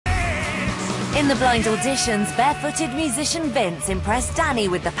In the blind auditions, barefooted musician Vince impressed Danny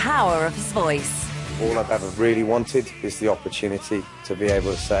with the power of his voice. All I've ever really wanted is the opportunity to be able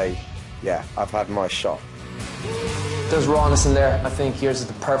to say, yeah, I've had my shot. There's rawness in there. I think yours is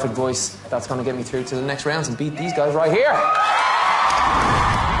the perfect voice that's going to get me through to the next rounds and beat these guys right here.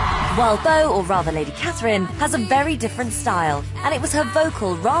 While Beau, or rather Lady Catherine, has a very different style, and it was her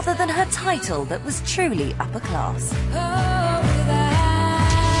vocal rather than her title that was truly upper class.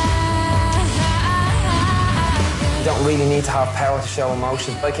 You don't really need to have power to show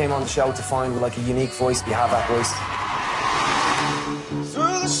emotion. I came on the show to find like a unique voice. You have that voice.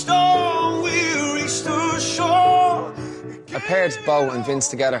 Through the storm, we reached the shore. I paired Beau and Vince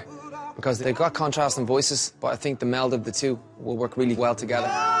together because they've got contrasting voices, but I think the meld of the two will work really well together.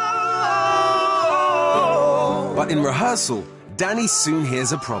 But in rehearsal, Danny soon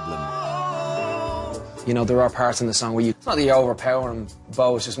hears a problem. You know, there are parts in the song where it's not that you're overpowering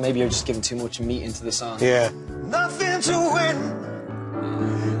Beau, it's just maybe you're just giving too much meat into the song. Yeah. Nothing to win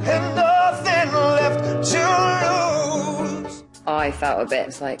and nothing left to lose. I felt a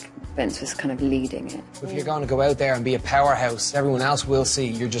bit like Vince was kind of leading it. If you're going to go out there and be a powerhouse, everyone else will see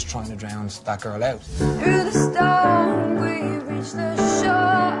you're just trying to drown that girl out. Through the storm, we reached the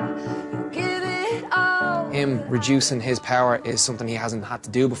shore. You give it all. Him reducing his power is something he hasn't had to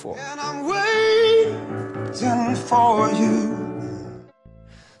do before. And I'm waiting for you.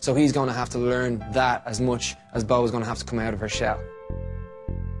 So he's going to have to learn that as much as Beau is going to have to come out of her shell.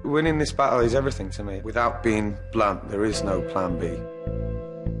 Winning this battle is everything to me. Without being blunt, there is no plan B.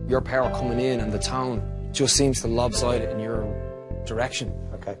 Your power coming in and the tone just seems to lopside it in your direction.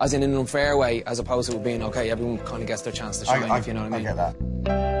 Okay. As in an unfair way, as opposed to it being, okay, everyone kind of gets their chance to shine, if you know what I mean. I get that.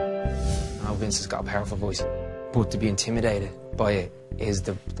 Now, Vince has got a powerful voice, but to be intimidated by it is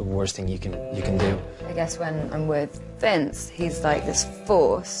the worst thing you can do. I guess when I'm with Vince, he's like this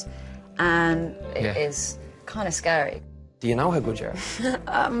force, and it is kind of scary. Do you know how good you are?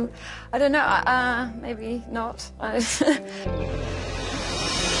 I don't know, maybe not.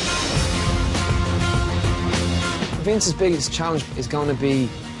 Vince's biggest challenge is going to be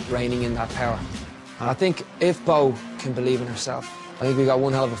reining in that power. And I think if Beau can believe in herself, I think we've got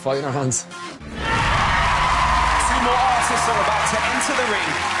one hell of a fight in our hands. Two more artists are about to enter the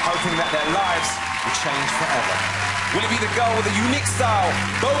ring, hoping that their lives will change forever. Will it be the girl with a unique style,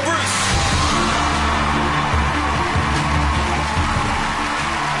 Beau Bruce?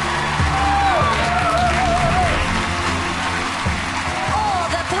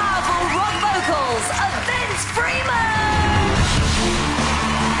 Vocals of Vince Freeman!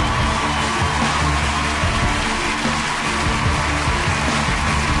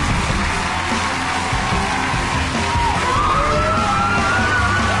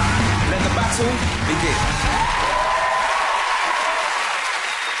 Let the battle begin.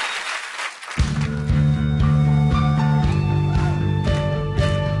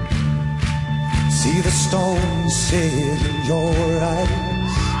 See the stone set in your eyes.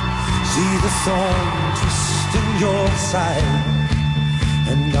 See the thorn twist in your side,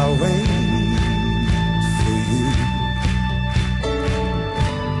 and I'll wait for you.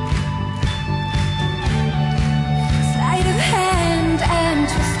 Sleight of hand and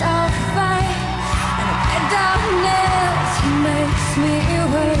twist of fate, and a bed darkness makes me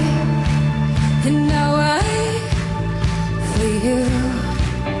wait, and I'll wait for you.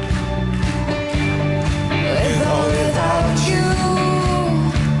 With or without you.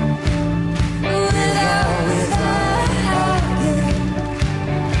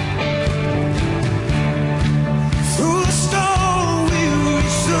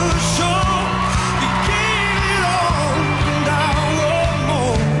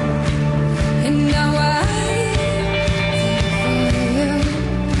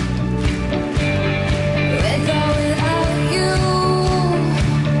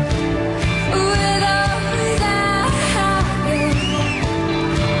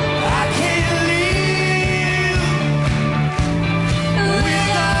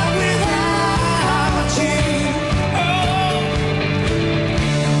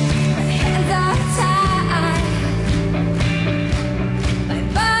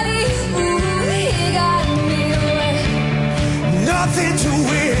 Nothing to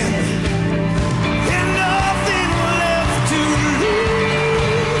win and nothing left to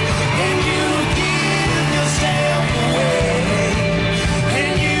lose. And you give yourself away.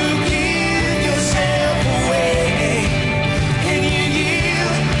 And you give yourself away. And you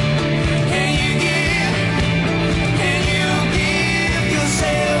give, and you give, and you give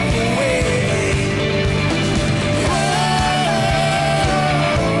yourself away.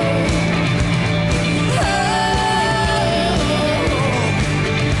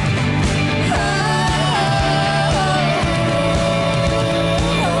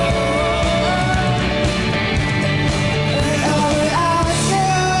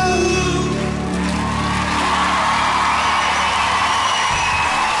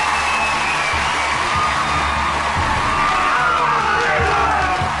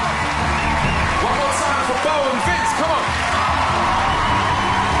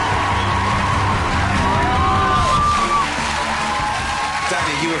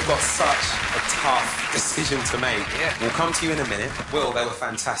 Danny, you have got such a tough decision to make. Yeah. We'll come to you in a minute. Will, they were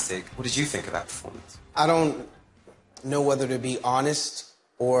fantastic. What did you think of that performance? I don't know whether to be honest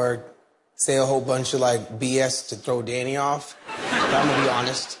or say a whole bunch of like BS to throw Danny off. But I'm gonna be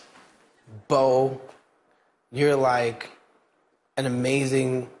honest. Bo, you're like an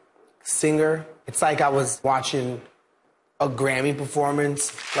amazing singer. It's like I was watching a Grammy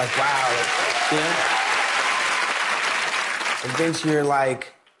performance. Like, wow, you know? And Vince, you're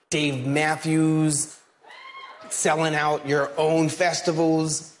like Dave Matthews, selling out your own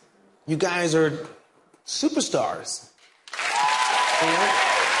festivals. You guys are superstars. You know?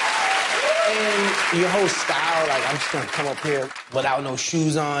 And your whole style, like, I'm just gonna come up here without no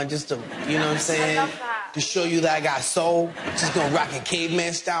shoes on, just to, you know what I'm saying? I love that. To show you that I got soul. Just gonna rock a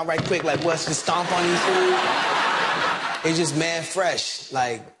caveman style right quick, like, what's the stomp on these fools? It's just mad fresh.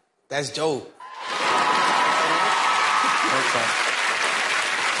 Like, that's dope.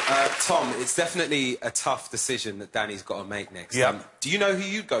 Tom, it's definitely a tough decision that Danny's got to make next. Yeah. Do you know who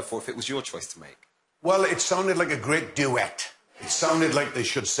you'd go for if it was your choice to make? Well, it sounded like a great duet. It sounded like they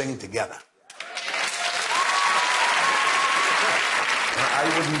should sing together. I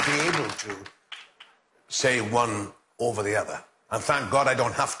wouldn't be able to say one over the other. And thank God I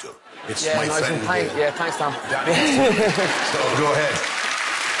don't have to. It's my friend. Thanks, Tom. Danny. So go ahead.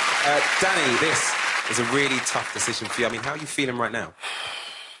 Danny, this is a really tough decision for you. I mean, how are you feeling right now?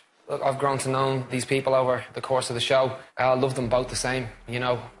 Look, I've grown to know these people over the course of the show. I love them both the same. You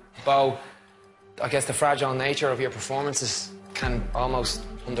know, Bo, I guess the fragile nature of your performances can almost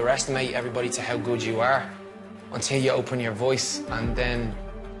underestimate everybody to how good you are until you open your voice and then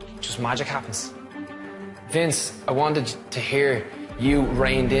just magic happens. Vince, I wanted to hear you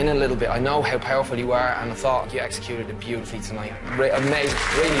reined in a little bit. I know how powerful you are and I thought you executed it beautifully tonight. Amazing,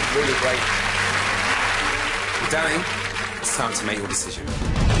 really, really great. Danny, it's time to make your decision.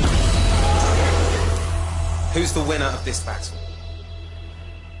 Who's the winner of this battle?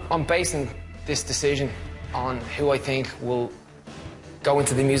 I'm basing this decision on who I think will go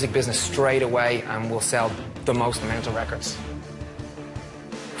into the music business straight away and will sell the most amount of records.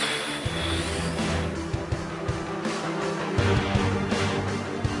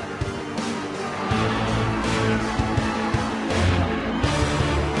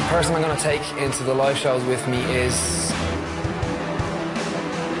 The person I'm going to take into the live shows with me is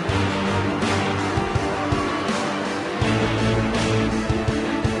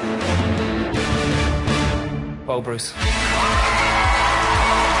Bo Bruce.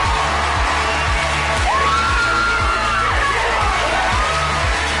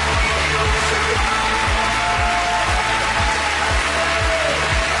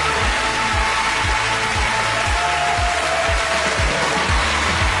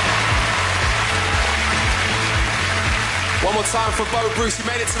 One more time for Bo Bruce. You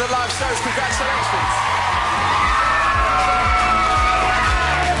made it to the live shows. Congratulations.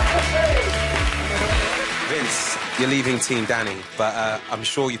 Vince, you're leaving Team Danny, but I'm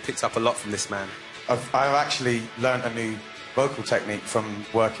sure you picked up a lot from this man. I've actually learnt a new vocal technique from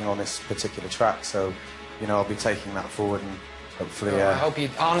working on this particular track, so, you know, I'll be taking that forward and hopefully... I hope you...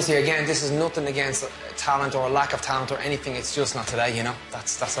 Honestly, again, this is nothing against talent or lack of talent or anything. It's just not today, you know?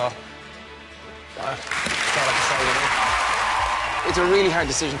 That's all. That's all I can say, you know? It's a really hard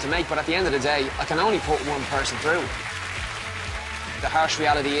decision to make, but at the end of the day, I can only put one person through. The harsh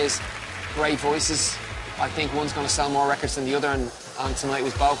reality is, great voices. I think one's going to sell more records than the other, and tonight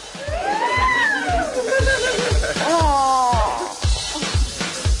was Bo.